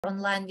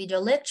Online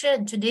video lecture,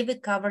 and today we're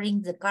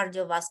covering the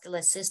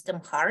cardiovascular system,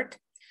 heart.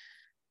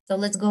 So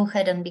let's go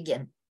ahead and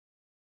begin.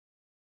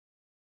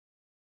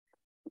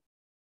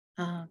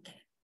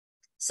 Okay.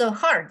 So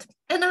heart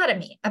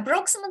anatomy,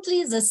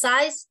 approximately the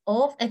size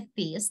of a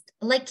fist,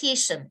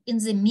 location in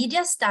the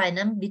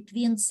mediastinum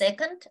between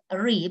second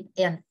rib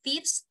and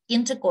fifth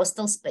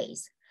intercostal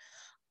space.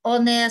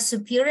 On the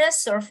superior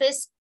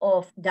surface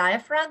of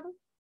diaphragm,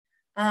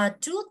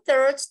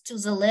 2/3 to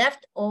the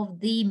left of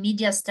the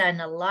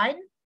mediastinal line,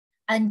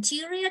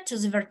 anterior to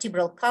the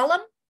vertebral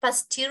column,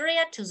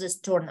 posterior to the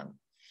sternum,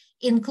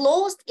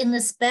 enclosed in a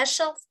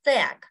special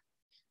sac,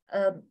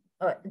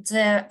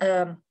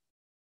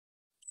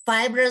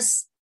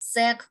 fibrous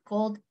sac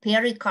called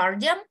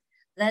pericardium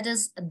that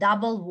is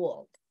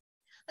double-walled.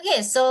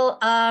 Okay, so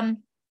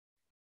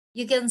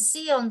you can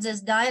see on this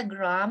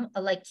diagram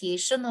a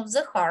location of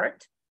the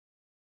heart,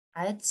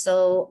 right?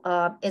 So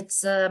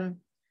it's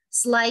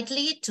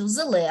slightly to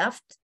the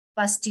left,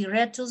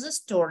 posterior to the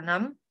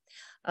sternum.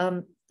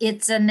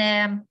 It's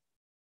an,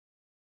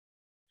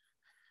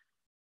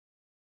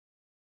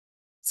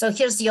 so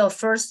here's your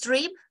first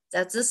rib,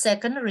 that's the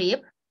second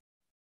rib.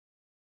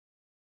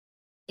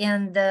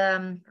 And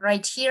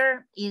right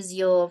here is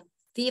your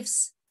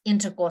fifth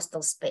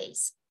intercostal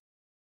space.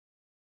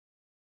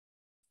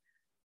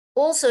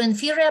 Also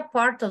inferior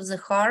part of the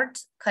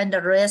heart, kind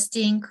of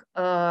resting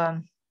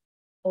on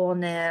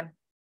a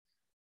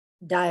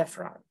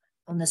diaphragm,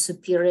 on the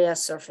superior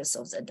surface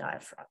of the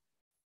diaphragm.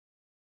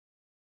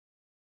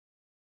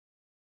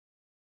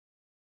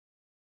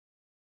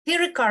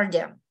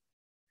 Pericardium.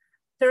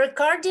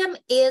 Pericardium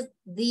is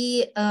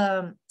the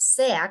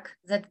sac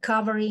that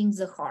covering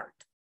the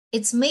heart.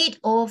 It's made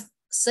of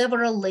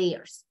several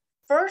layers.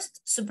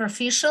 First,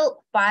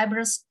 superficial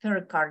fibrous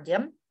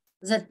pericardium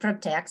that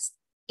protects,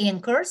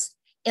 anchors,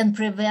 and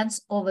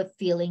prevents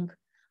overfilling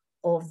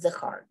of the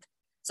heart.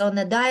 So on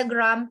the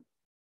diagram,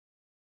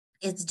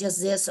 it's just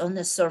this on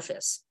the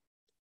surface.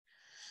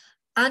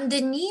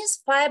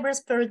 Underneath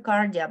fibrous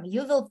pericardium,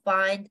 you will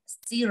find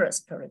serous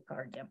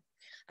pericardium.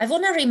 I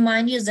want to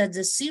remind you that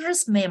the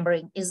serous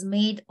membrane is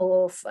made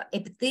of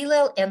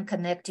epithelial and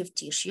connective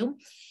tissue,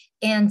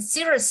 and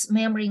serous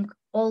membrane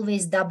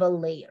always double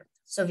layered.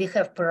 So we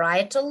have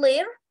parietal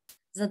layer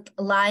that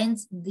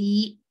lines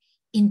the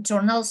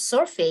internal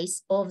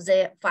surface of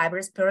the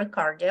fibrous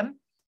pericardium.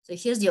 So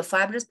here's your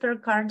fibrous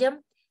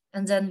pericardium,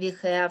 and then we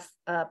have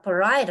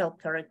parietal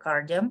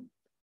pericardium,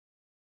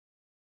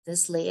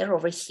 this layer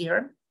over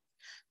here.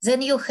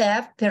 Then you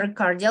have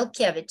pericardial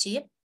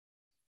cavity,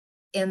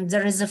 and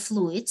there is a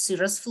fluid,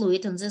 serous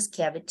fluid in this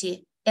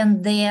cavity,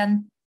 and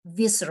then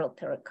visceral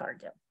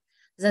pericardium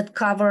that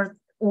covers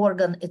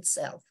organ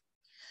itself.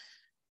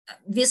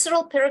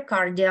 Visceral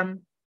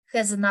pericardium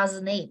has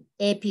another name,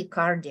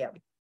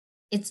 epicardium.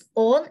 It's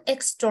on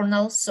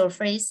external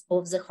surface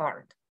of the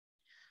heart.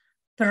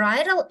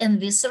 Parietal and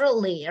visceral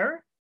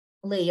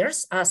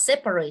layers are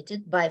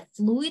separated by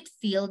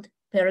fluid-filled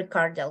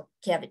pericardial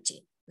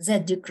cavity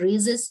that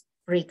decreases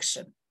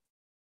friction.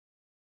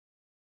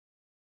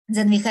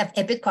 Then we have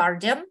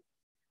epicardium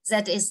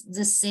that is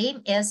the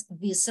same as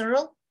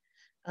visceral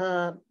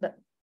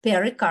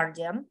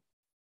pericardium,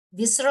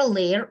 visceral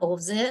layer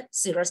of the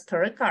serous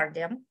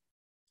pericardium.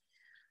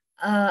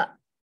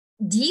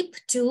 Deep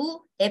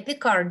to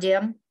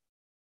epicardium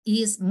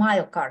is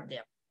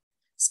myocardium,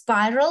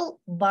 spiral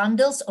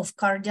bundles of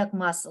cardiac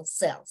muscle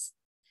cells,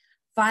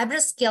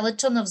 fibrous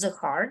skeleton of the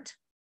heart,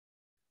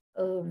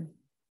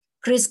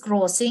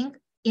 crisscrossing,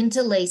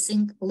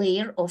 interlacing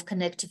layer of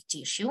connective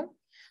tissue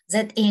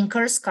that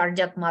anchors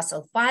cardiac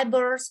muscle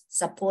fibers,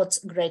 supports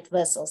great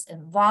vessels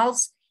and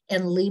valves,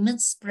 and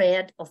limits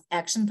spread of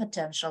action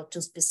potential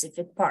to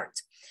specific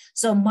parts.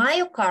 So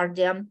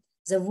myocardium,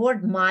 the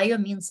word myo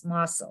means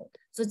muscle.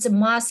 So it's a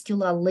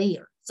muscular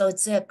layer. So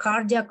it's a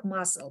cardiac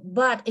muscle,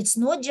 but it's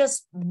not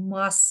just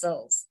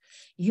muscles.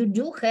 You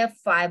do have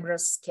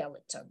fibrous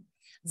skeleton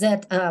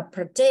that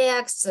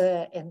protects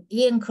and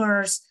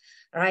anchors,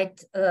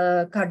 right?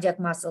 Cardiac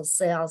muscle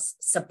cells,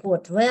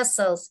 support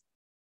vessels,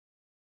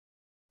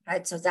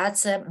 right? So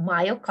that's a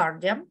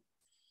myocardium.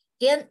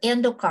 And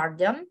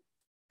endocardium,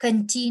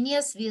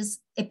 continuous with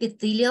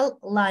epithelial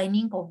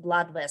lining of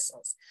blood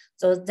vessels.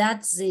 So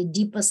that's the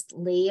deepest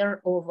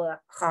layer of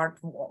a heart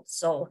wall.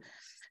 So,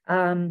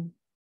 so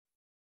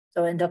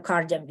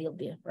endocardium will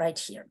be right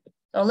here.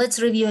 So let's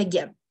review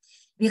again.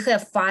 We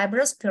have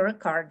fibrous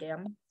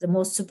pericardium, the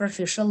most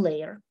superficial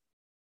layer.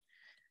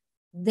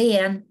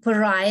 Then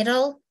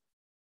parietal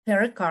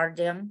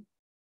pericardium,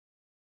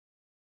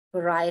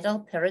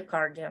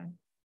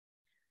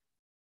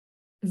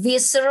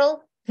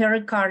 visceral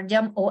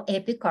pericardium or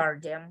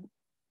epicardium,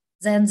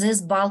 then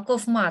this bulk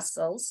of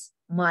muscles,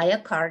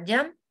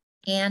 myocardium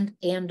and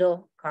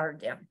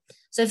endocardium.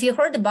 So if you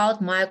heard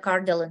about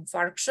myocardial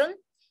infarction,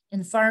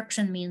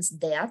 infarction means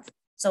death.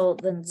 So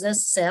when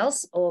these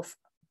cells of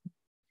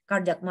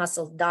cardiac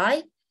muscle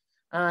die,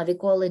 we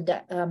call it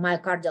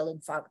myocardial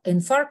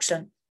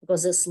infarction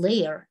because this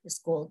layer is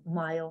called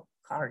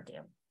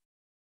myocardium.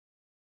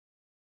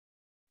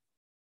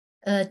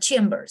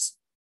 Chambers.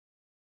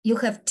 you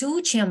have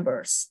two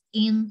chambers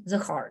in the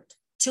heart,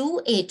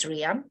 two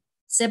atria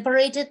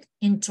separated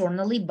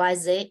internally by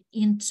the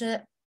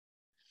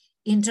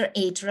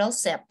interatrial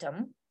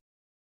septum.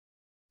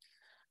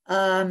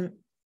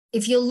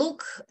 If you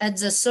look at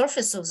the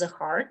surface of the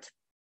heart,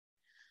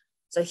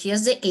 so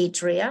here's the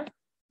atria,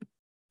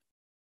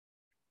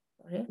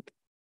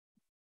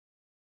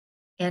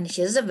 and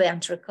here's the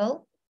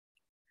ventricle,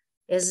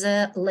 here's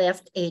the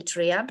left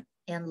atria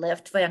and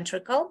left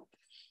ventricle.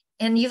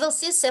 And you will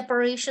see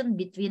separation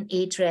between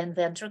atria and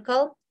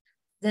ventricle.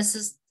 This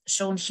is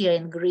shown here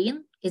in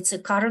green. It's a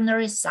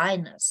coronary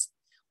sinus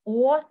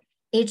or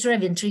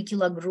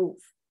atrioventricular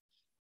groove.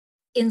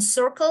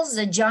 Encircles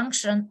the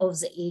junction of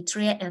the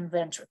atria and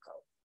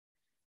ventricle.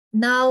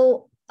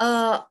 Now,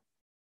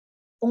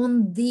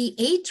 on the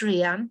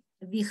atria,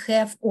 we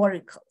have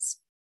auricles.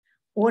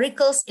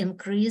 Auricles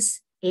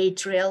increase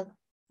atrial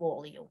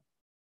volume.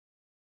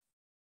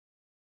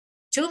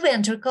 Two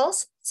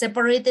ventricles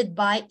separated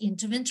by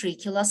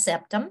interventricular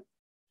septum.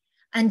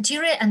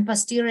 Anterior and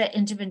posterior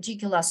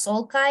interventricular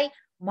sulci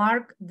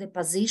mark the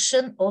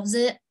position of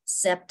the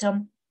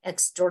septum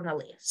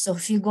externally. So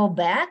if you go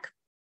back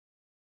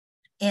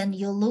and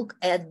you look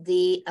at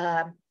the,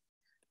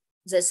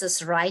 this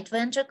is right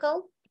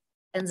ventricle,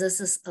 and this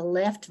is a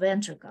left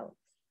ventricle.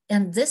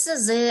 And this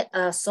is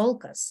a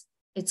sulcus.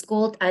 It's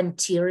called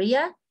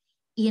anterior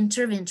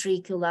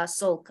interventricular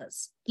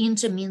sulcus.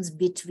 Inter means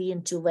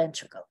between two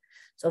ventricles.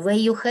 So where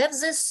you have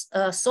this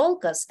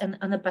sulcus and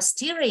on the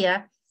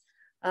posterior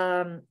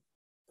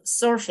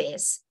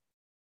surface,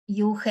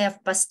 you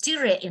have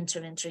posterior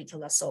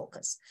interventricular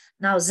sulcus.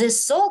 Now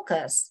this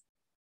sulcus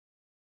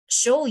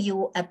show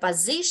you a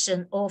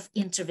position of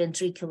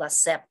interventricular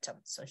septum.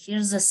 So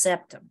here's the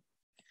septum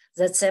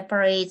that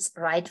separates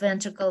right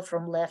ventricle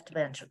from left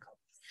ventricle.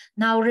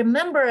 Now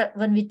remember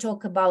when we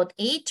talk about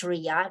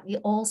atria, we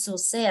also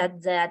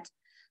said that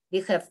we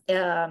have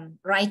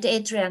right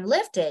atria and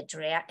left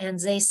atria, and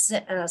they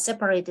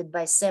separated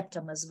by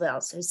septum as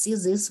well. So you see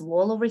this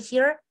wall over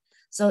here?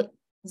 So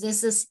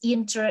this is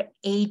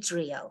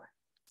interatrial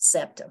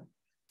septum.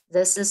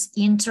 This is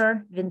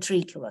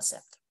interventricular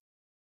septum.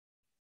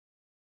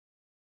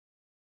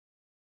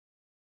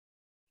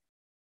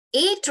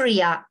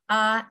 Atria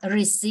are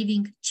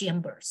receiving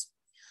chambers.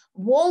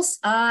 Walls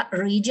are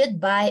rigid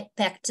by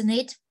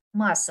pectinate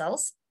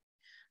muscles.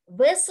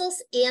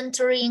 Vessels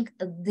entering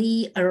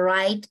the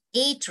right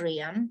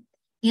atrium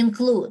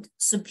include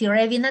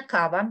superior vena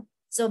cava.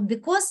 So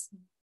because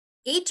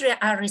atria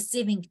are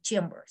receiving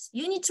chambers,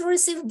 you need to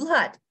receive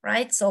blood,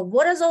 right? So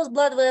what are those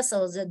blood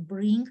vessels that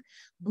bring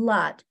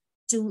blood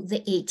to the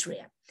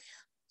atria?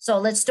 So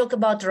let's talk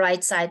about the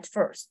right side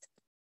first.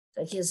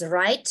 So here's the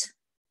right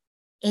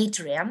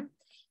atrium,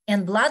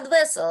 and blood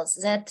vessels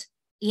that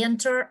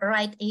enter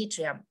right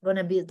atrium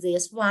gonna be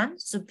this one,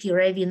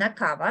 superior vena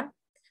cava,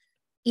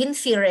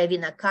 inferior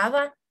vena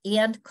cava,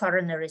 and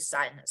coronary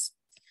sinus.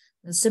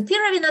 The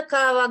superior vena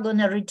cava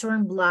gonna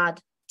return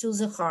blood to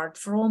the heart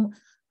from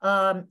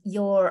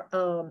your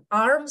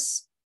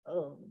arms,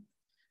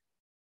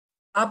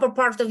 upper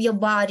part of your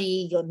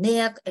body, your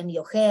neck, and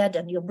your head,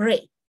 and your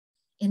brain.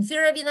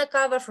 Inferior vena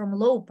cava from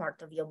low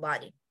part of your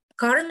body.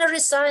 Coronary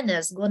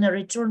sinus gonna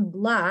return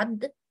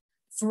blood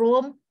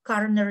from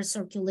coronary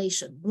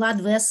circulation,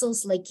 blood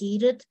vessels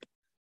located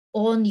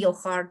on your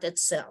heart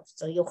itself.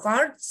 So your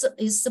heart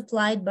is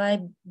supplied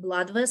by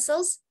blood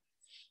vessels,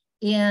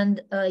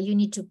 and you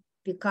need to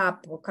pick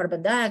up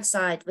carbon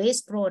dioxide,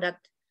 waste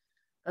product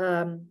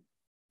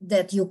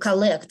that you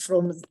collect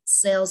from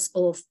cells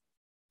of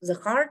the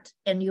heart,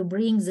 and you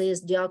bring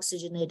this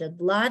deoxygenated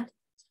blood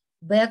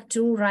back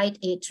to right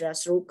atria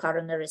through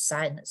coronary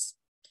sinus.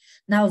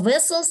 Now,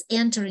 vessels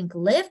entering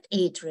left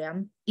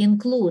atrium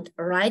include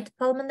right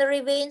pulmonary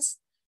veins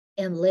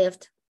and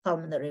left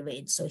pulmonary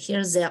veins. So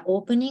here's their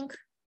opening.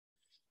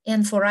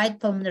 And for right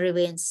pulmonary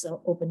veins, the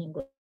opening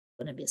is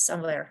going to be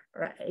somewhere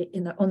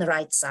on the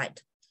right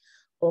side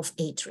of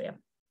atrium.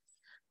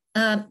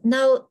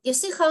 Now, you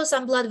see how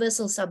some blood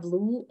vessels are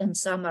blue and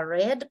some are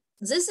red?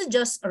 This is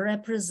just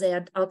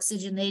represent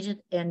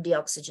oxygenated and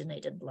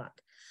deoxygenated blood.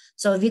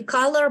 So we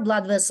color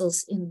blood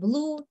vessels in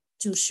blue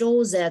to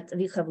show that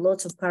we have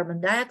lots of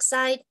carbon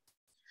dioxide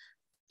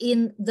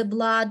in the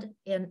blood.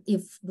 And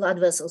if blood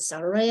vessels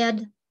are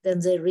red,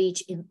 then they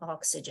rich in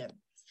oxygen.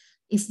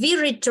 If we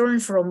return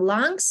from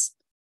lungs,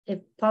 if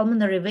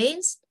pulmonary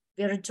veins,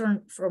 we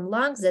return from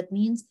lungs, that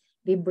means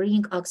we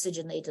bring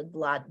oxygenated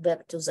blood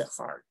back to the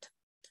heart.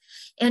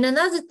 And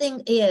another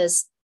thing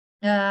is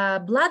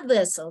blood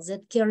vessels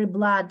that carry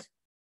blood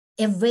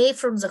away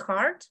from the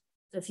heart.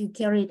 So if you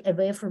carry it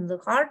away from the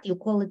heart, you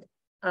call it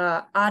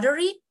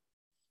artery.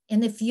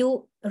 And if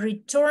you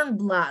return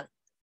blood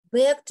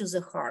back to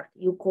the heart,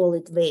 you call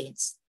it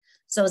veins.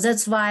 So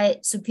that's why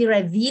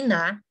superior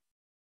vena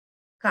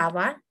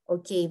cava or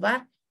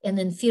cava and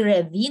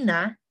inferior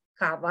vena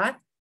cava,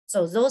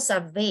 so those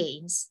are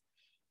veins.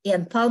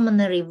 And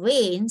pulmonary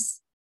veins,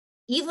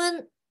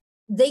 even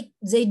they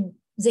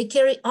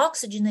carry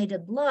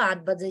oxygenated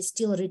blood, but they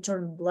still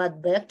return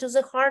blood back to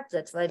the heart.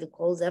 That's why we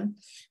call them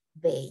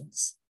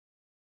veins.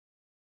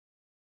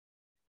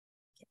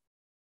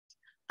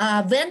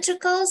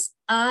 Ventricles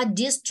are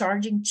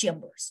discharging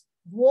chambers.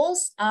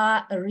 Walls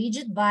are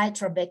rigid by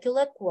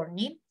trabecular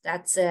cornea.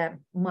 That's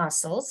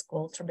muscles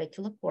called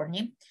trabecular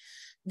cornea.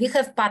 We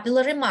have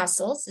papillary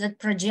muscles that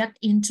project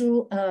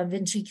into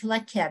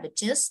ventricular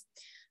cavities.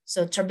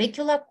 So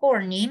trabecular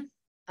cornea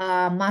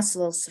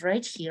muscles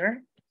right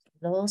here,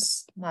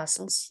 those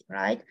muscles,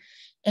 right?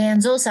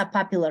 And those are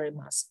papillary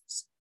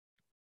muscles.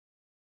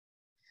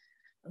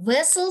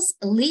 Vessels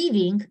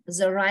leaving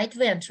the right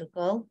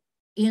ventricle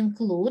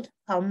include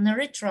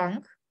pulmonary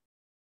trunk,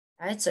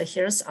 right? So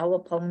here's our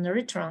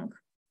pulmonary trunk.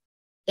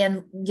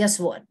 And guess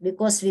what?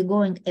 Because we're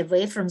going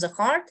away from the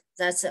heart,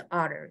 that's the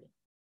artery.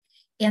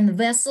 And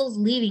vessels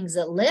leaving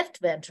the left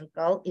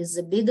ventricle is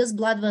the biggest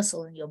blood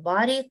vessel in your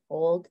body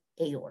called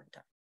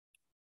aorta.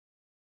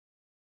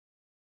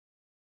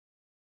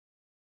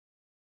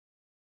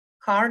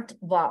 Heart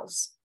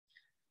valves.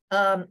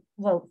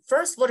 Well,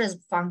 first, what is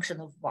the function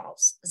of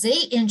valves?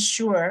 They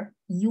ensure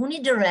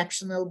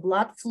unidirectional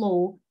blood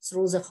flow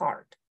through the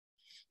heart.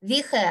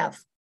 We have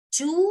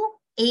two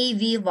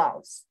AV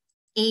valves.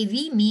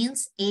 AV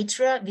means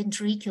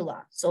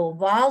atrioventricular, so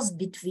valves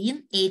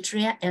between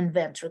atria and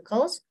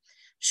ventricles,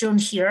 shown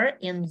here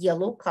in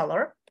yellow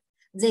color.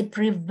 They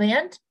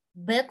prevent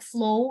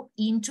backflow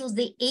into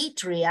the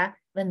atria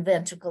when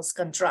ventricles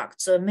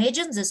contract. So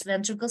imagine these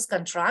ventricles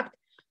contract,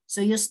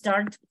 so you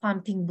start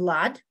pumping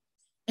blood.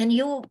 And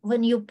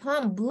when you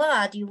pump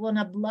blood, you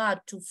want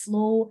blood to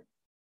flow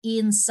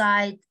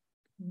inside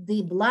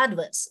the blood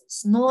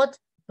vessels, not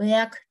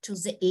back to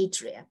the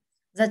atria.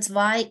 That's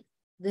why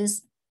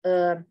this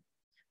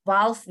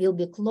valve will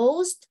be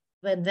closed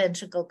when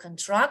ventricle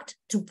contract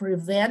to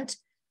prevent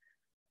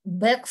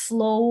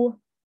backflow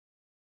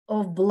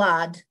of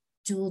blood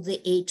to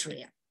the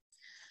atria.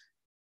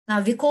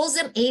 Now we call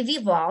them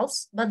AV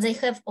valves, but they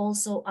have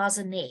also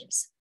other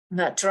names.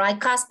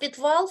 Tricuspid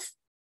valve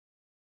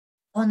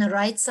on the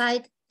right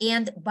side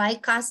and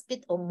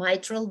bicuspid or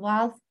mitral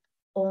valve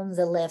on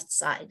the left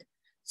side.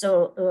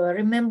 So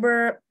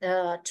remember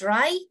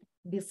tri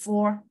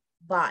before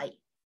bi.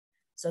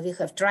 So we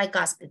have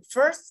tricuspid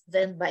first,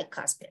 then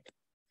bicuspid.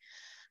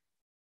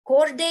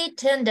 Chordae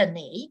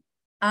tendonae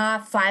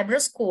are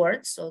fibrous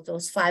cords, so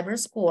those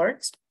fibrous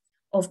cords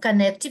of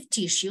connective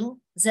tissue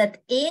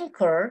that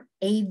anchor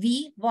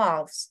AV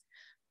valves,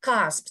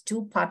 cusp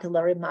to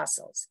papillary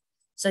muscles.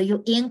 So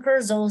you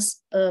anchor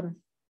those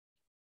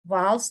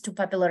valves to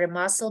papillary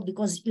muscle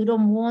because you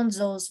don't want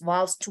those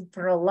valves to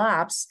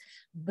prolapse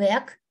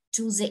back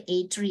to the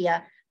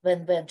atria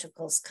when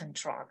ventricles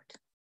contract.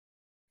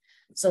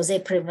 So they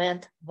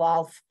prevent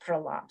valve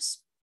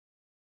prolapse.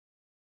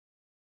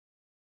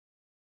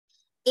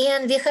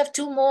 And we have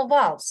two more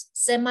valves,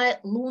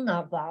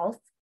 semilunar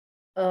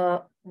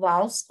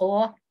valves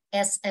or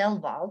SL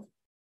valve.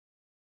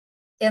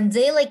 And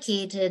they're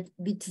located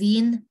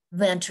between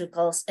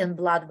ventricles and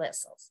blood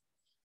vessels.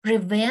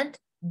 Prevent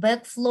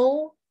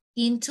backflow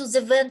into the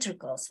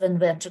ventricles when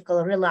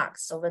ventricle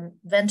relax. So when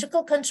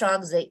ventricle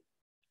contracts, they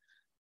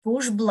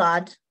push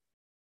blood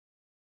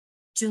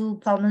to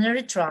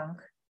pulmonary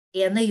trunk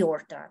and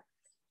aorta.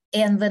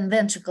 And when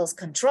ventricles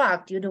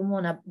contract, you don't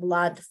want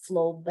blood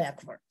flow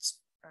backwards,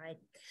 right?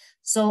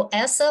 So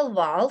SL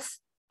valve,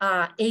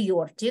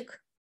 aortic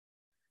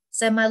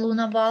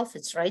semilunar valve,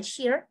 it's right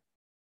here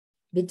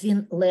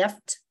between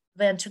left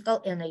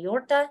ventricle and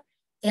aorta,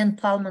 and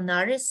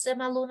pulmonary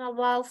semilunar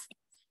valve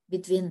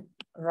between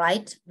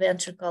right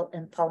ventricle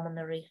and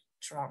pulmonary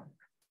trunk.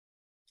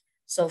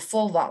 So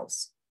 4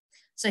 valves.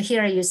 So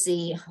here you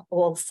see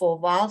all 4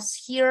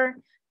 valves here,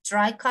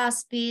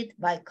 tricuspid,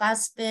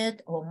 bicuspid,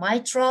 or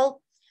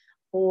mitral,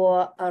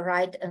 or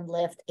right and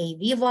left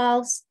AV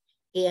valves,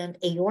 and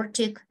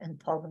aortic and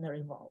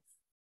pulmonary valve.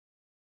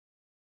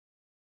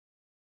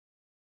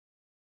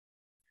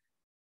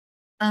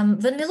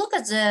 When we look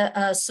at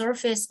the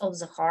surface of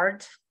the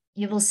heart,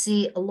 you will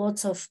see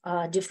lots of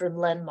different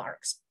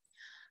landmarks.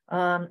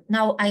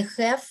 Now I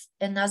have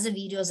another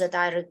video that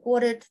I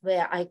recorded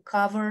where I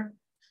cover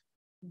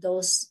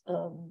those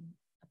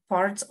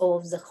parts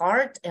of the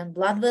heart and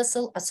blood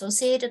vessel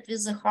associated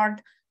with the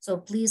heart. So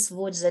please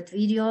watch that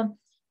video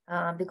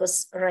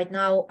because right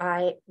now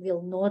I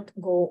will not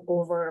go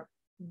over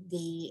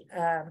the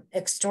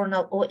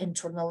external or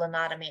internal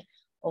anatomy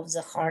of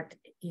the heart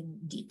in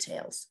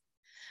details.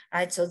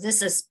 Right, so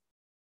this is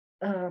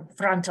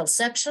frontal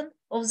section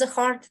of the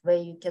heart where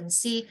you can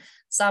see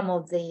some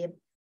of the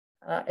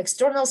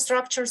external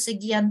structures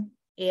again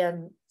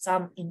and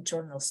some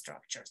internal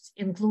structures,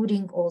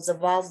 including all the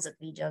valves that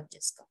we just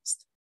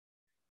discussed.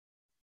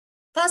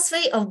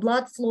 Pathway of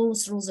blood flow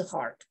through the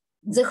heart.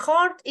 The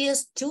heart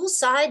is 2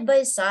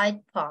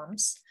 side-by-side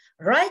pumps.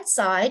 Right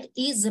side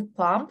is the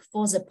pump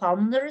for the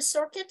pulmonary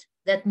circuit.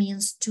 That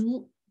means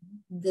to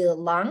the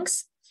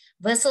lungs.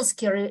 Vessels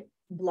carry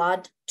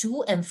blood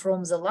to and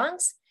from the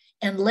lungs,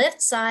 and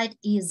left side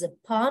is a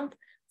pump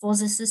for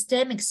the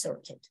systemic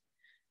circuit,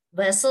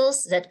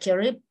 vessels that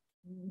carry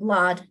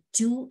blood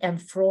to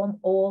and from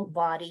all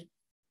body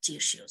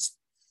tissues.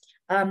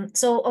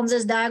 So on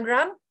this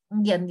diagram,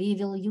 again, we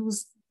will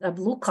use a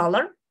blue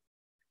color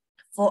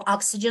for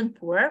oxygen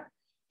poor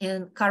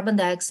and carbon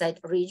dioxide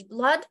rich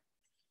blood,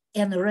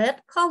 and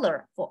red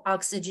color for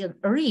oxygen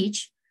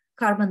rich,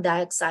 carbon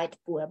dioxide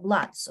poor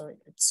blood. So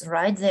it's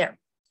right there.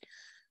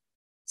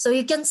 So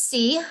you can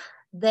see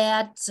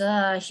that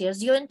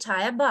here's your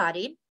entire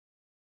body.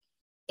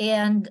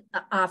 And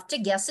after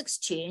gas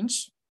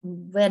exchange,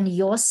 when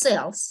your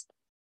cells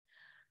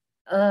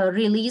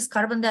release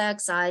carbon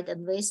dioxide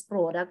and waste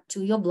product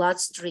to your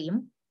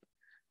bloodstream,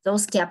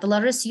 those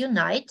capillaries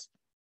unite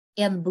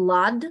and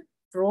blood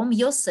from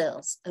your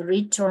cells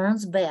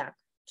returns back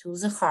to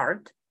the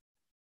heart,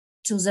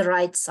 to the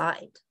right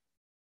side,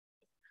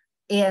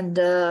 and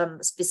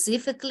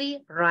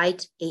specifically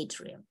right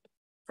atrium.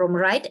 From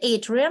right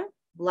atrium,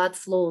 blood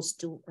flows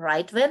to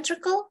right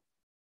ventricle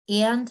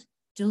and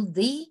to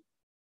the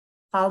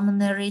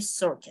pulmonary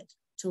circuit,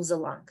 to the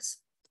lungs.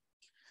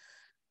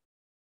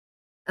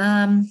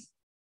 In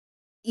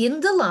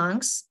the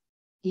lungs,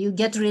 you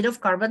get rid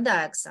of carbon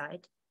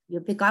dioxide, you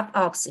pick up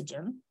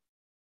oxygen,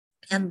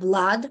 and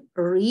blood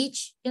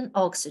rich in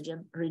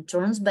oxygen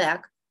returns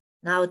back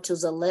now to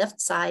the left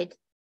side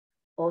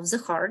of the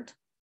heart,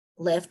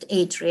 left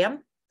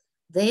atrium,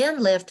 then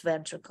left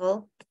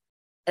ventricle,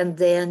 and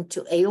then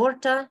to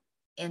aorta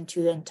and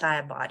to your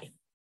entire body.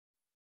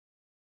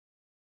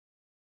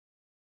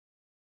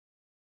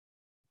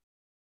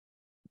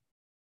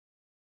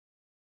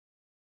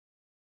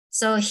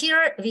 So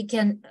here we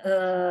can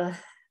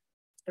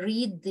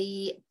read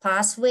the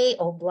pathway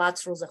of blood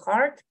through the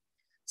heart.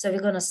 So we're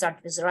going to start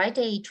with right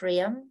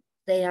atrium,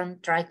 then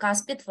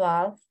tricuspid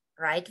valve,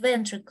 right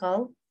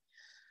ventricle,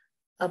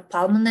 a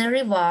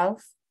pulmonary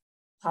valve,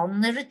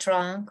 pulmonary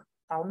trunk,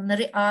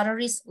 pulmonary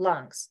arteries,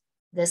 lungs.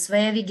 This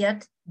way we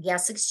get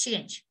gas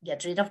exchange,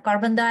 get rid of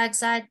carbon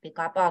dioxide, pick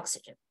up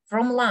oxygen.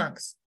 From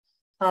lungs,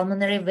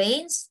 pulmonary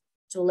veins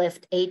to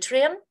left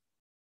atrium,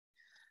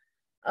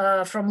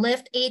 from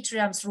left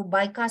atrium through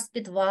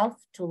bicuspid valve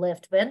to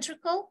left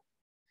ventricle,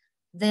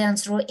 then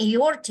through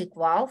aortic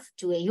valve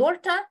to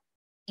aorta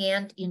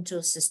and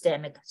into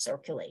systemic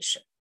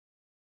circulation.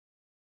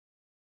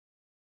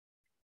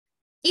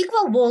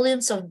 Equal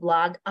volumes of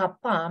blood are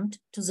pumped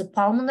to the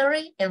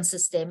pulmonary and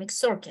systemic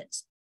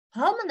circuits.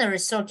 Pulmonary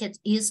circuit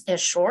is a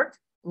short,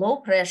 low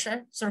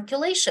pressure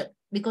circulation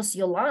because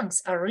your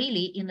lungs are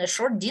really in a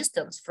short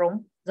distance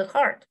from the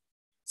heart.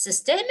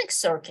 Systemic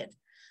circuit,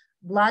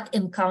 blood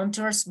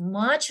encounters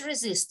much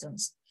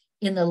resistance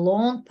in a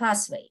long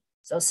pathway.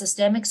 So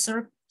systemic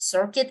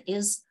circuit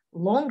is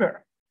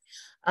longer.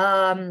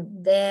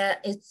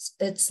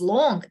 It's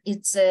long,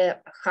 it's a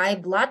high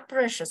blood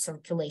pressure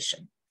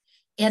circulation.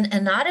 And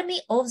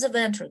anatomy of the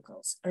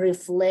ventricles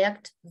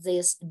reflect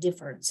these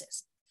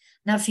differences.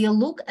 Now, if you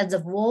look at the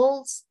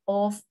walls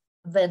of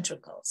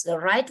ventricles, the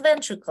right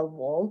ventricle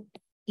wall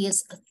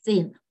is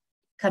thin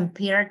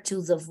compared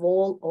to the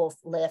wall of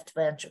left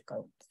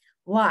ventricle.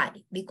 Why?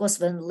 Because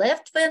when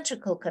left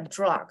ventricle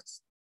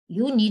contracts,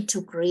 you need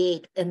to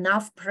create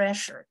enough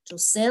pressure to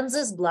send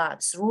this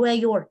blood through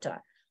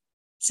aorta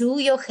to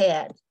your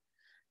head,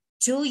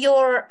 to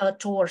your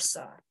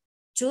torso,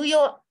 to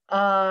your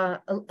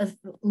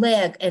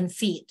leg and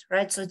feet,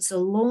 right? So it's a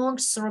long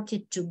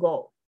circuit to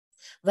go.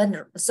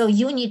 So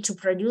you need to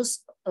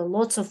produce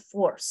lots of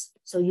force.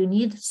 So you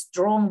need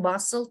strong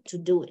muscle to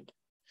do it.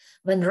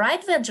 When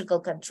right ventricle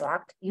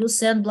contract, you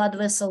send blood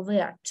vessel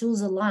where? To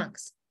the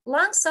lungs.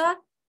 Lungs are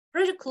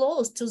pretty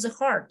close to the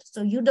heart,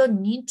 so you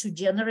don't need to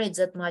generate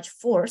that much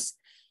force,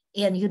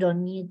 and you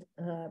don't need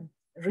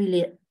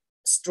really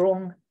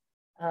strong,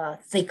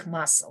 thick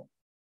muscle.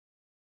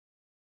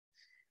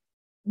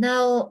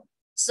 Now,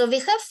 so we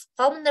have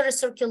pulmonary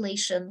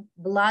circulation,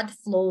 blood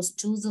flows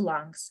to the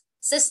lungs.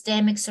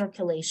 Systemic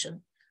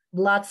circulation,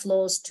 blood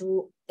flows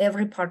to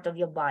every part of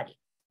your body.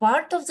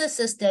 Part of the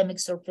systemic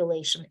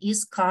circulation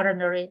is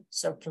coronary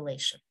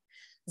circulation,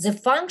 the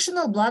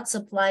functional blood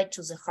supply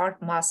to the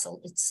heart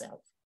muscle itself.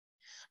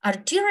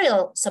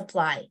 Arterial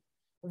supply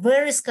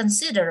varies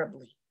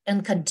considerably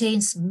and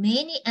contains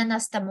many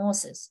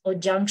anastomoses or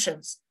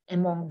junctions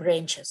among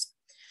branches.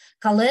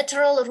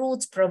 Collateral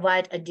routes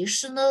provide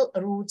additional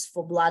routes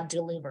for blood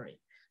delivery.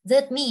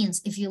 That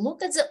means if you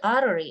look at the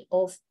artery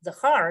of the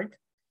heart,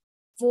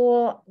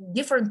 for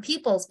different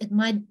people, it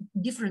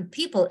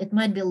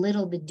might be a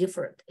little bit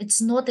different.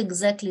 It's not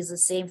exactly the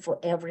same for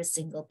every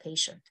single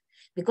patient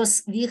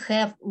because we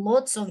have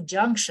lots of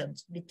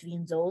junctions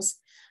between those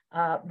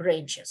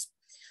branches.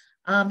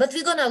 But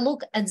we're gonna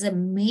look at the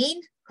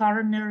main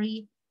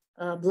coronary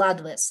blood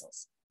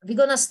vessels. We're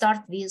gonna start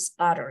with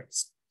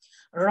arteries.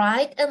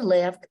 Right and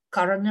left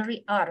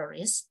coronary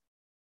arteries.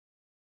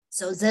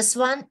 So this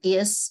one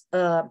is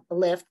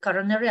left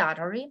coronary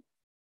artery.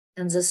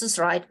 And this is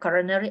right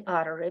coronary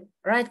artery.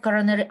 Right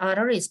coronary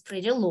artery is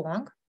pretty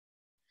long,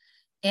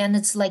 and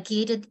it's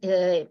located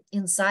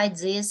inside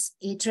this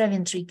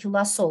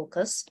atrioventricular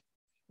sulcus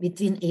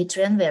between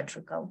atria and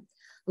ventricle.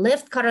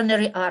 Left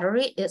coronary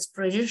artery is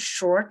pretty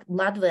short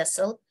blood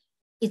vessel.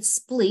 It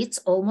splits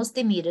almost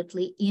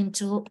immediately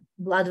into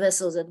blood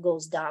vessels that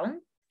goes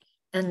down,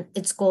 and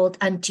it's called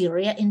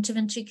anterior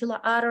interventricular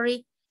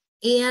artery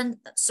and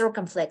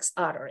circumflex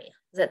artery.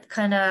 that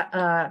kind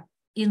of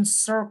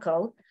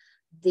encircle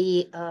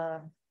the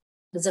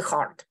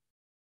heart.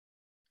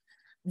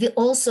 We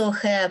also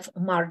have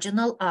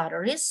marginal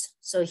arteries.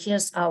 So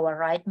here's our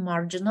right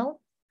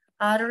marginal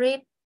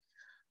artery.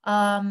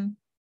 That's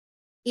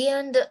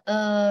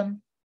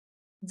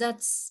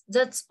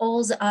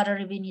all the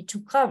artery we need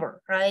to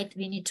cover, right?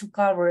 We need to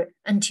cover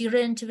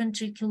anterior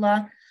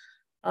antiventricular.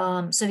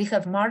 So we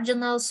have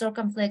marginal,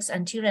 circumflex,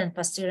 anterior and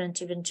posterior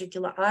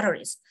antiventricular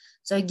arteries.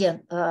 So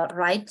again,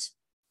 right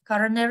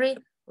coronary,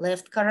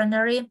 left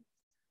coronary,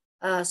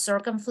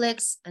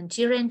 circumflex,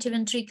 anterior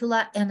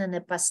interventricular, and on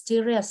the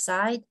posterior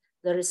side,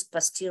 there is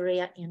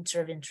posterior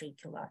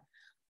interventricular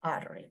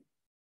artery.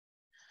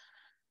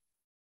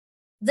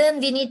 Then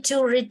we need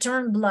to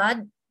return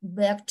blood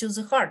back to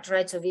the heart,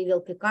 right? So we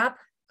will pick up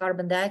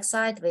carbon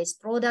dioxide,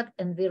 waste product,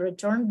 and we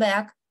return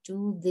back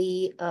to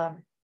the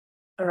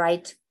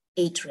right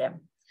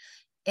atrium.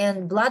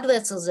 And blood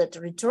vessels that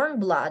return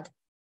blood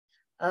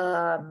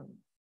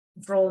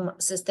from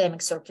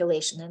systemic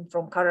circulation and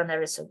from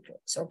coronary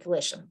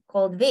circulation,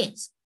 called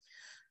veins.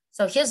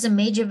 So here's the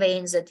major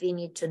veins that we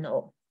need to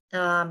know.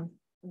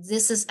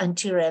 This is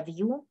anterior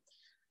view.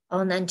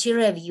 On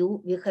anterior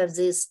view, we have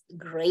this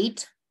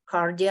great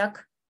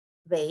cardiac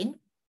vein.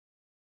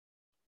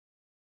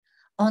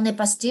 On the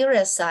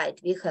posterior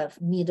side, we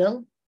have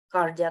middle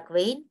cardiac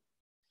vein.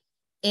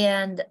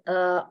 And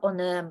on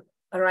the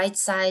right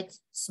side,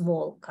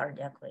 small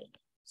cardiac vein.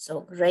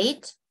 So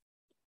great,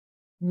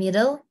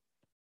 middle,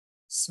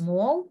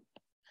 small,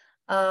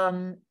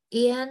 and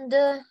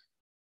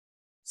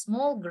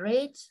small,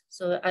 great.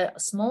 So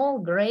small,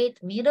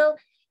 great, middle.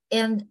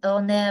 And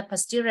on the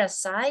posterior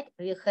side,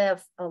 we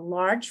have a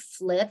large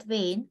flat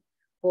vein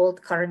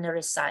called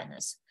coronary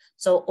sinus.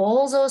 So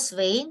all those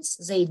veins,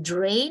 they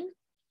drain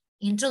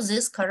into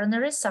this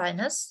coronary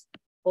sinus.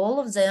 All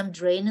of them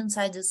drain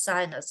inside the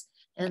sinus.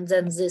 And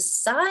then this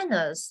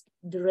sinus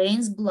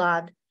drains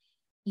blood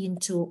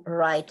into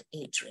right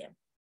atrium.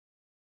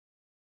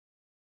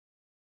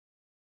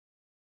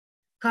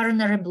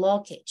 Coronary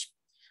blockage.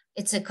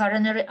 It's a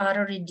coronary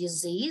artery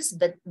disease,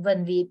 but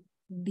when we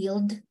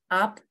build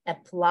up a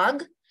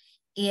plug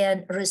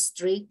and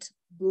restrict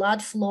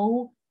blood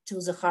flow to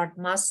the heart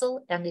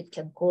muscle, and it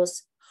can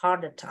cause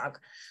heart attack.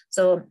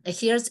 So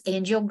here's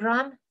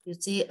angiogram. You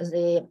see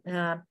the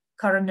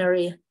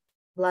coronary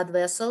blood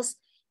vessels,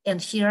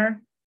 and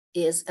here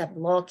is a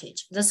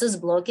blockage. This is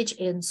blockage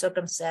in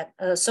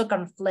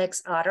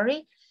circumflex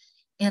artery.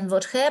 And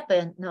what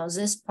happened now,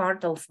 this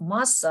part of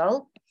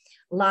muscle,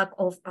 lack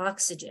of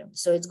oxygen.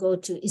 So it's go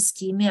to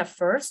ischemia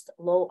first,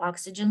 low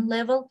oxygen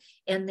level.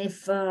 And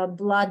if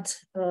blood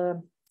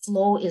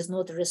flow is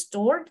not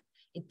restored,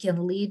 it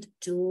can lead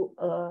to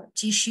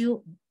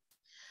tissue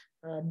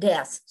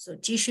death. So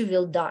tissue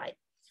will die.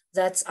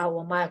 That's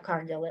our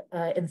myocardial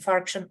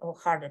infarction or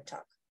heart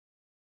attack.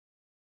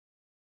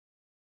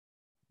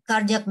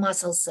 Cardiac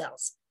muscle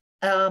cells.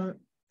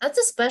 That's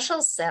a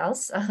special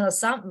cells.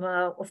 Some,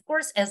 of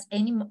course, as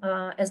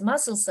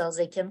muscle cells,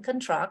 they can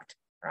contract,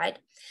 right?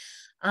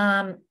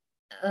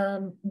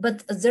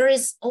 But there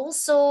is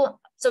also,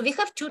 so we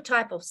have two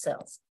types of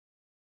cells.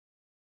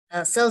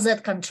 Cells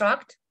that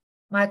contract,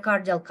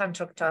 myocardial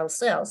contractile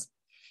cells,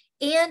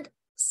 and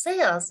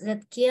cells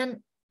that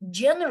can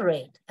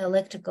generate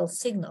electrical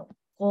signal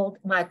called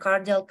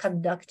myocardial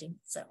conducting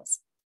cells.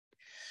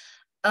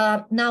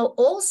 Now,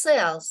 all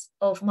cells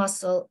of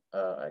muscle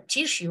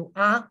tissue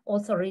are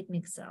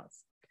orthorhythmic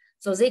cells.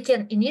 So they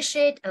can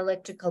initiate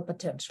electrical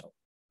potential.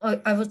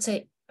 I would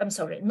say, I'm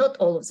sorry, not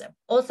all of them.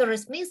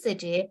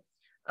 Orthorhythmicity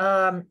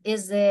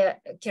is the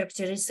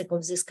characteristic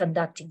of these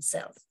conducting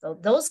cells. So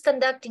those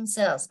conducting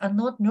cells are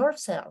not nerve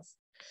cells.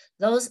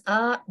 Those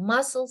are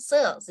muscle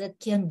cells that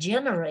can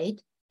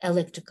generate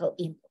electrical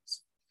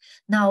impulse.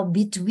 Now,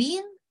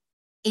 between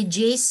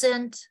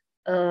adjacent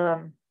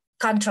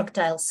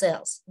contractile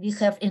cells, we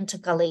have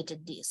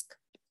intercalated disc.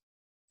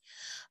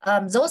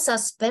 Those are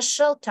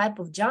special type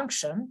of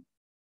junction.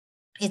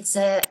 It's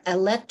an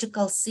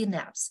electrical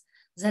synapse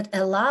that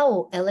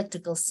allow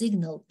electrical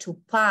signal to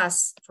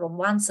pass from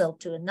one cell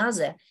to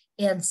another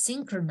and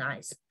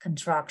synchronize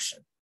contraction.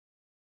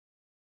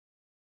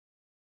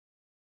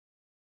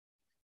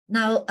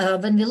 Now,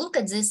 when we look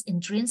at this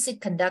intrinsic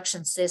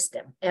conduction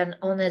system, and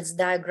on its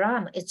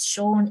diagram, it's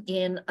shown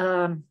in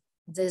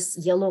this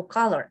yellow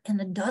color, and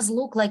it does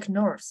look like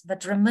nerves,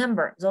 but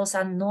remember, those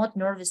are not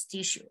nervous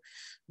tissue.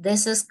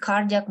 This is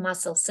cardiac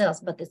muscle cells,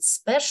 but it's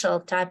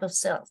special type of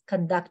cells,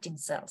 conducting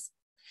cells.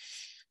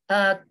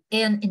 An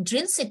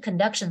intrinsic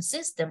conduction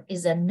system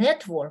is a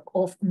network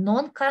of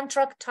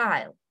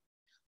non-contractile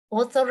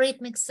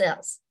orthorhythmic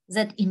cells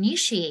that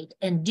initiate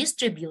and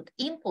distribute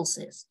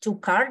impulses to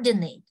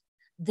coordinate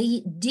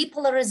the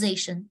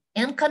depolarization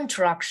and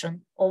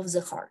contraction of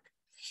the heart.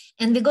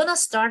 And we're gonna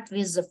start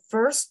with the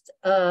first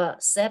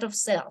set of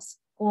cells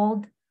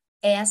called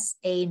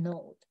SA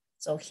node.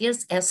 So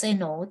here's SA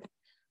node,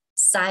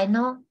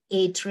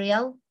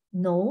 sinoatrial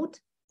node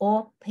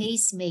or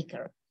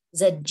pacemaker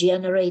that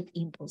generate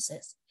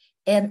impulses.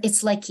 And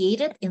it's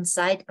located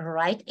inside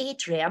right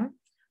atrium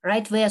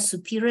right where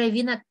superior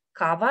vena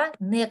cava,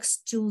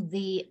 next to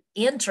the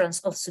entrance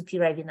of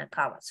superior vena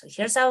cava. So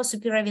here's our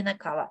superior vena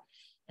cava,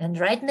 and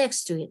right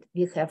next to it,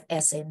 we have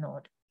SA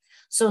node.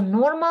 So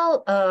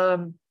normal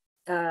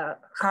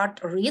heart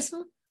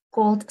rhythm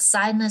called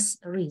sinus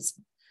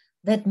rhythm.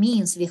 That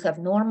means we have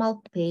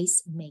normal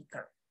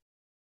pacemaker.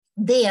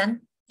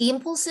 Then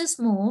impulses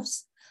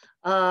moves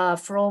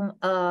from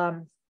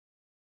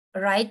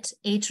right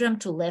atrium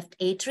to left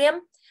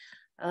atrium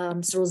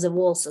through the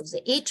walls of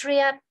the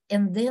atria,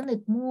 and then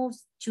it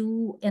moves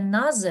to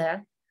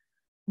another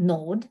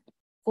node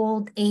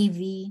called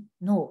AV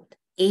node,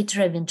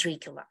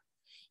 atrioventricular.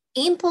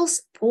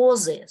 Impulse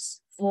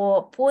pauses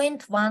for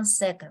 0.1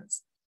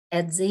 seconds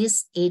at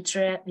this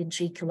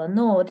atrioventricular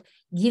node,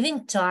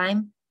 giving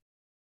time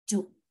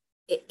to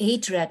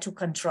atria to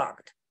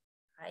contract,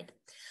 right?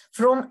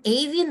 From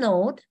AV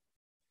node,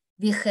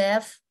 we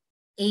have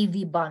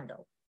AV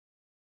bundle,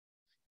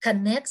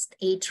 connects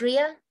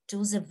atria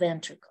to the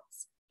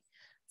ventricles.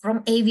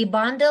 From AV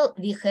bundle,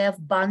 we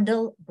have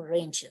bundle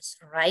branches,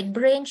 right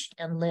branch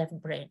and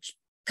left branch,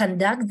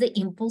 conduct the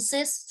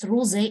impulses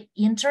through the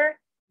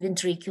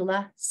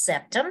interventricular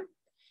septum,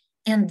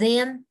 and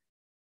then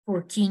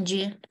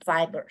Purkinje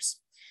fibers,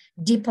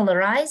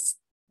 depolarize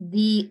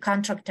the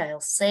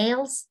contractile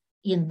cells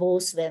in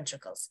both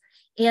ventricles.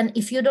 And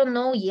if you don't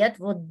know yet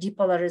what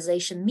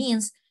depolarization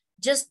means,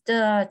 just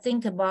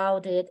think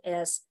about it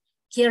as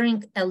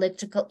carrying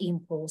electrical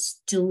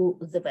impulse to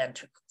the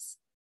ventricles.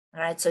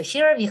 All right, so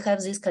here we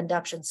have this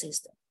conduction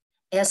system: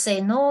 SA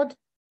node,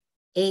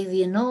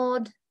 AV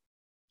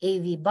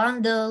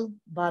bundle,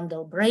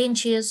 bundle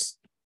branches,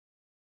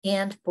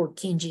 and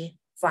Purkinje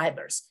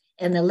fibers.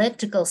 And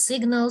electrical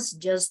signals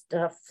just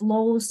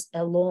flows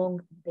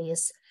along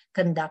this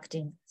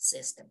conducting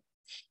system.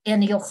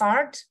 And your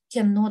heart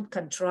cannot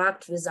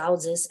contract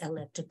without this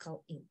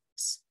electrical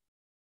impulse.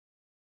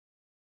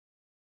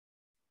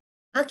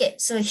 Okay,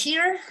 so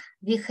here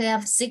we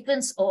have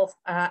sequence of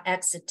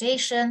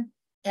excitation.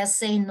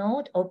 SA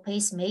node or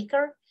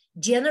pacemaker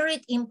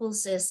generate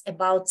impulses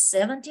about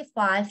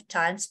 75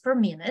 times per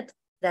minute.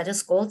 That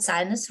is called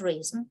sinus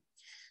rhythm.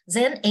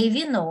 Then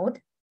AV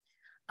node.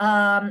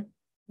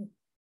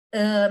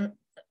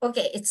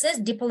 Okay, it says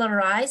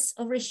depolarize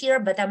over here,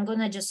 but I'm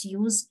gonna just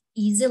use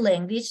easy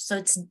language. So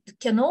it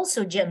can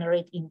also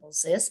generate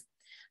impulses,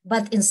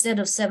 but instead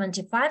of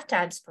 75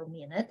 times per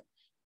minute,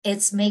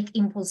 it's make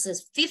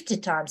impulses 50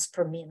 times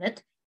per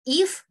minute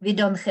if we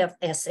don't have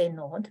SA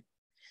node.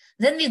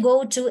 Then we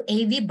go to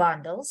AV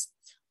bundles,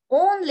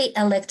 only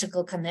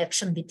electrical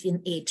connection between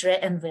atria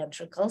and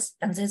ventricles.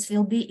 And this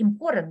will be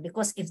important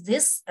because if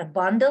this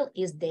bundle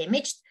is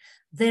damaged,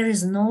 there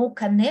is no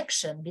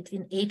connection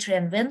between atria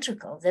and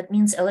ventricle. That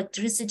means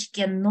electricity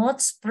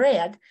cannot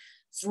spread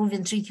through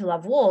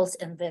ventricular walls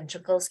and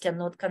ventricles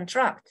cannot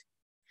contract.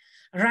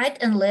 Right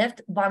and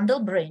left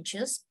bundle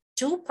branches,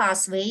 two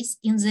pathways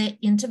in the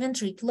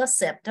interventricular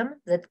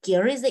septum that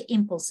carry the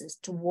impulses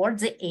toward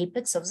the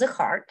apex of the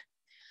heart.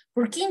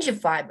 Purkinje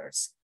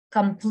fibers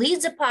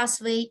complete the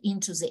pathway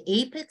into the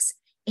apex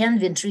and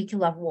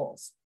ventricular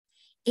walls.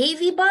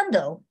 AV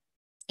bundle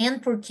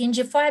and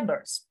Purkinje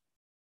fibers,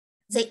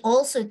 they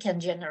also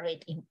can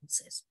generate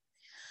impulses.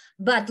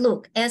 But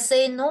look,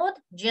 SA node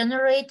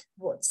generate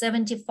what,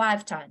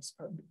 75 times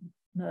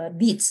per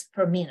beats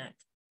per minute.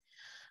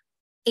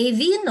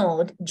 AV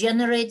node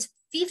generates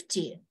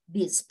 50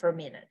 beats per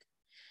minute.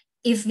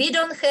 If we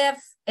don't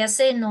have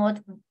SA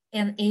node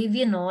and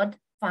AV node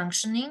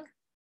functioning,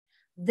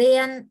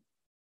 then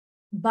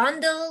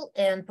bundle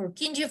and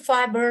Purkinje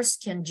fibers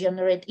can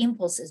generate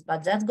impulses,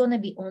 but that's going to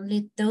be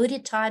only 30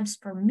 times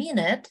per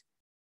minute.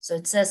 So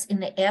it says in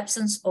the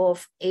absence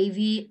of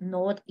AV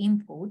node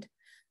input,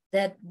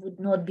 that would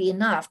not be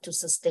enough to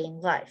sustain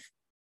life.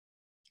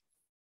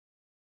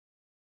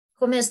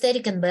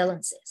 Homeostatic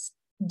imbalances,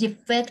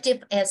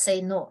 defective SA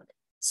node.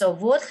 So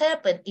what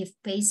happens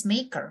if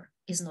pacemaker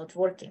is not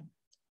working?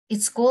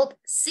 It's called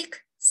sick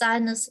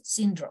sinus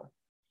syndrome,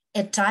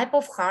 a type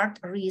of heart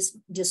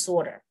rhythm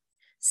disorder.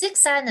 Sick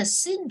sinus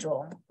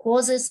syndrome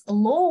causes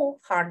low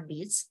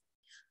heartbeats,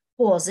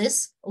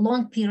 pauses,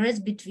 long periods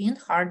between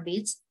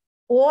heartbeats,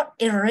 or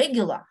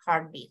irregular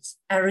heartbeats,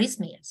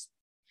 arrhythmias.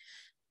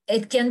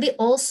 It can be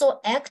also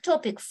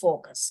ectopic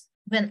focus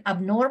when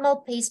abnormal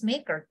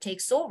pacemaker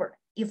takes over.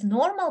 If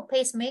normal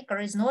pacemaker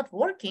is not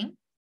working,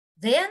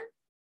 then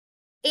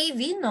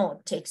AV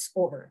node takes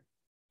over,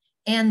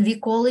 and we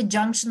call it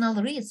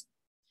junctional rhythm.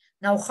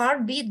 Now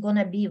heartbeat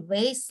gonna be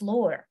way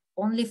slower,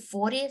 only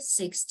 40,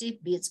 60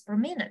 beats per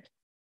minute.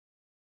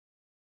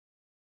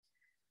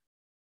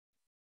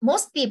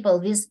 Most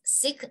people with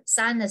sick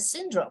sinus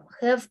syndrome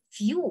have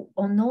few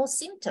or no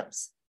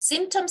symptoms.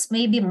 Symptoms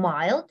may be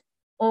mild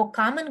or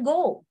come and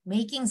go,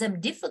 making them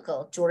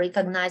difficult to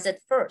recognize at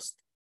first.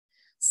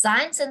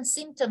 Signs and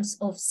symptoms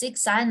of sick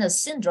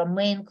sinus syndrome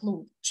may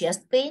include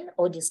chest pain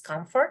or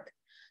discomfort,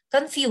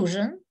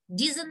 confusion,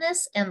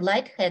 dizziness and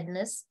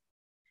lightheadedness,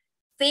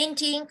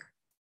 fainting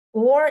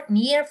or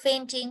near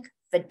fainting,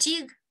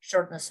 fatigue,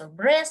 shortness of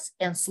breath,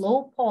 and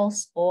slow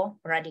pulse or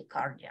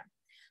bradycardia.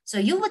 So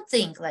you would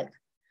think like,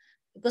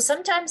 because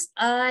sometimes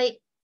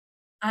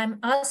I'm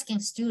asking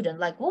students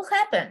like, what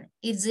happened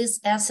if this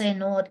SA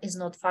node is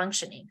not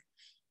functioning?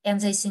 And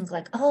they think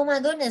like, oh my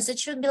goodness, it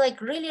should be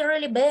like really,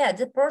 really bad.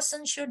 The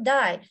person should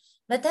die.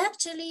 But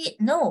actually,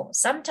 no,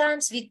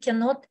 sometimes we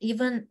cannot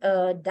even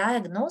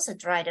diagnose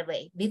it right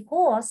away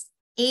because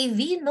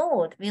AV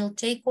node will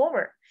take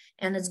over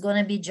and it's going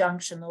to be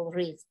junctional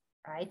rhythm,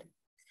 right?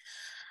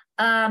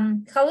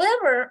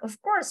 However, of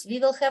course, we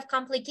will have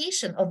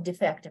complication of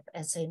defective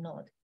SA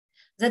node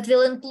that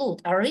will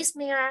include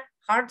arrhythmia,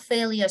 heart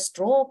failure,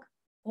 stroke,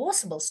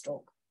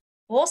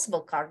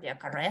 possible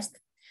cardiac arrest.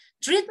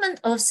 Treatment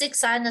of sick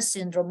sinus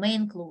syndrome may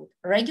include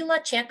regular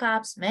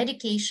checkups,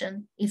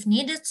 medication, if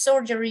needed,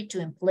 surgery to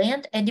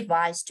implant a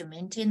device to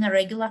maintain a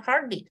regular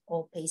heartbeat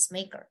or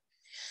pacemaker.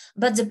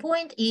 But the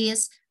point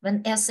is,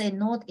 when SA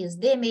node is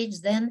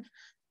damaged, then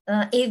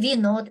AV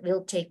node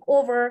will take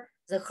over,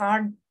 the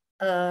heart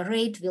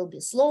rate will be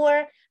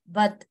slower,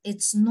 but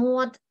it's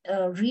not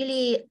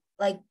really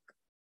like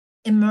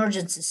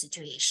emergency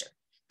situation.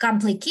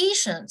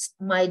 Complications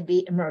might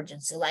be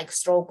emergency, like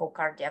stroke or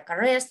cardiac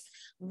arrest,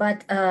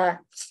 but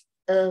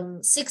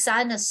sick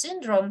sinus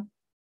syndrome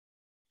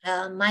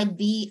might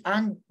be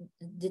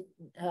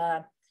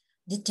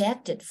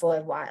undetected for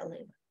a while.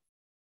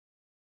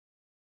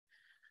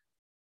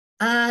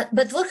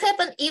 But what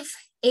happens if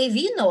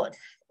AV node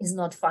is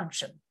not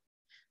functioning?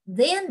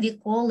 Then we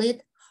call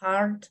it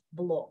heart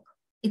block.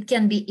 It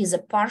can be either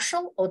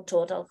partial or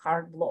total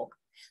heart block.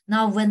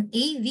 Now, when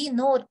AV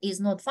node is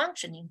not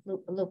functioning,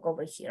 look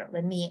over here.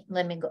 Let me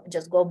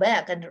just go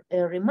back and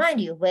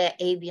remind you where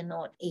AV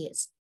node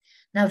is.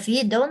 Now, if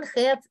we don't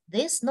have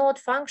this node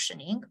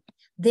functioning,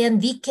 then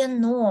we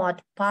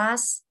cannot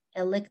pass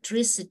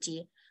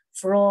electricity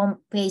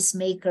from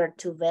pacemaker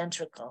to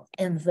ventricle,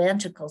 and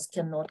ventricles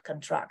cannot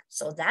contract.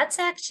 So that's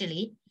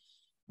actually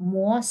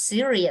more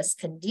serious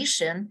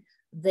condition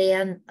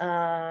than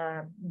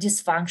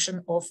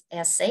dysfunction of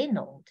SA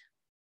node.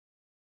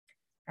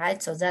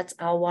 Right, so that's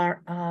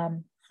our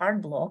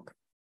heart block.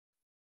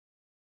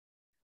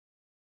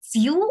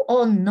 Few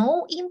or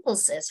no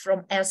impulses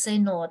from SA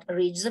node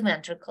reach the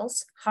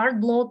ventricles. Heart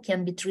block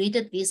can be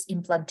treated with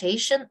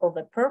implantation of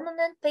a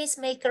permanent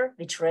pacemaker,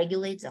 which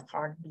regulates the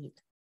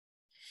heartbeat.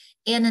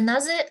 And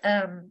another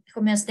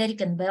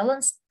homeostatic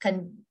imbalance,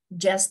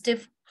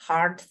 congestive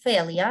heart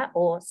failure,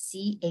 or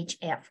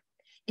CHF.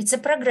 It's a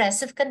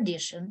progressive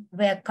condition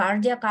where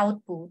cardiac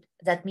output,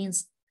 that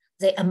means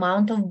the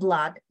amount of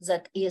blood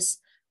that is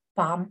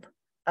pumped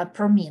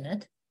per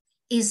minute,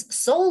 is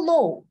so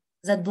low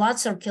that blood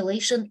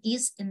circulation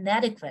is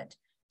inadequate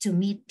to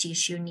meet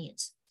tissue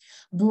needs.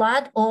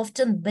 Blood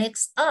often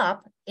backs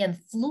up and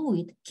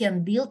fluid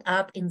can build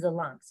up in the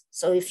lungs.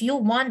 So if you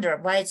wonder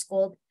why it's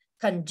called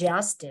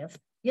congestive,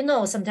 you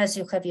know, sometimes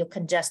you have your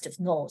congestive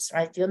nose,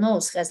 right? Your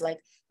nose has like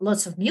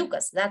lots of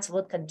mucus. That's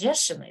what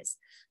congestion is.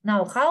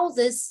 Now, how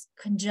this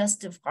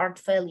congestive heart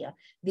failure?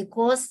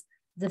 Because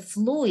the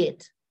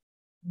fluid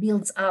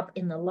builds up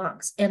in the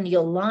lungs and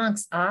your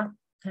lungs are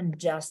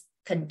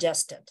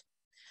congested.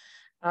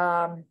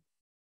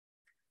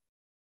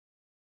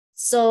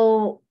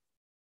 So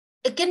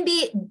it can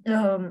be,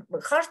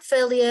 heart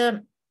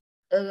failure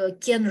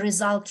can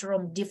result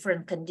from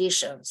different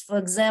conditions. For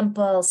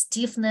example,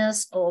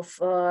 stiffness of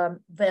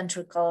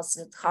ventricles,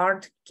 that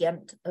heart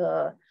can't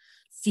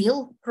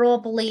fill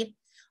properly,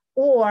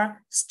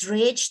 or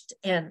stretched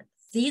and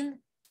thin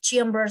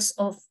chambers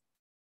of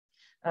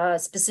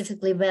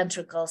specifically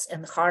ventricles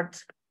and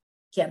heart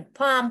can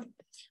pump.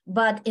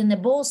 But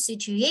in both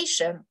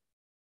situations,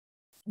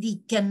 we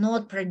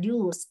cannot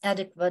produce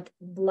adequate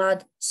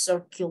blood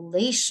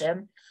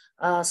circulation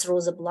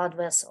through the blood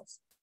vessels.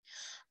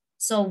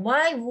 So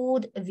why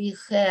would we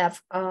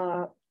have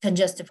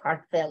congestive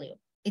heart failure?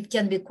 It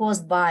can be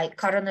caused by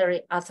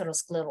coronary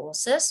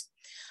atherosclerosis.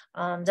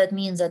 That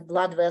means that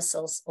blood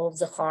vessels of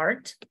the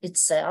heart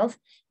itself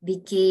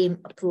became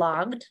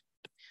plugged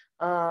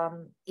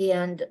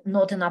and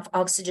not enough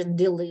oxygen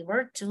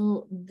delivered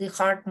to the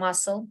heart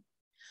muscle.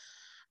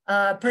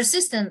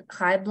 Persistent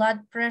high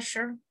blood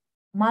pressure,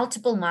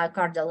 multiple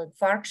myocardial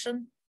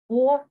infarction,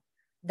 or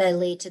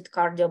dilated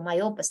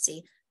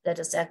cardiomyopathy that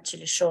is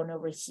actually shown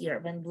over here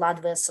when blood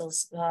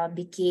vessels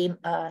became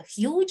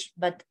huge,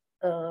 but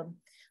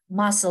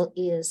muscle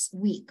is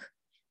weak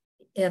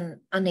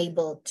and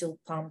unable to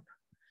pump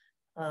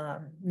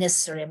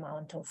necessary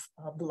amount of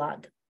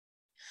blood.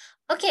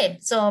 Okay,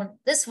 so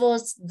this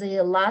was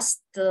the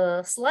last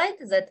slide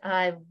that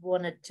I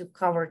wanted to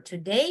cover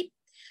today.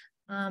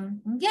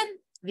 Again,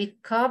 we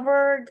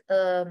covered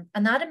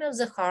anatomy of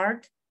the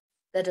heart,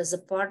 that is a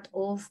part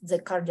of the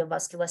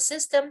cardiovascular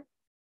system.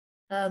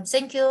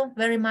 Thank you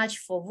very much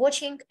for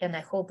watching, and I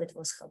hope it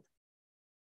was helpful.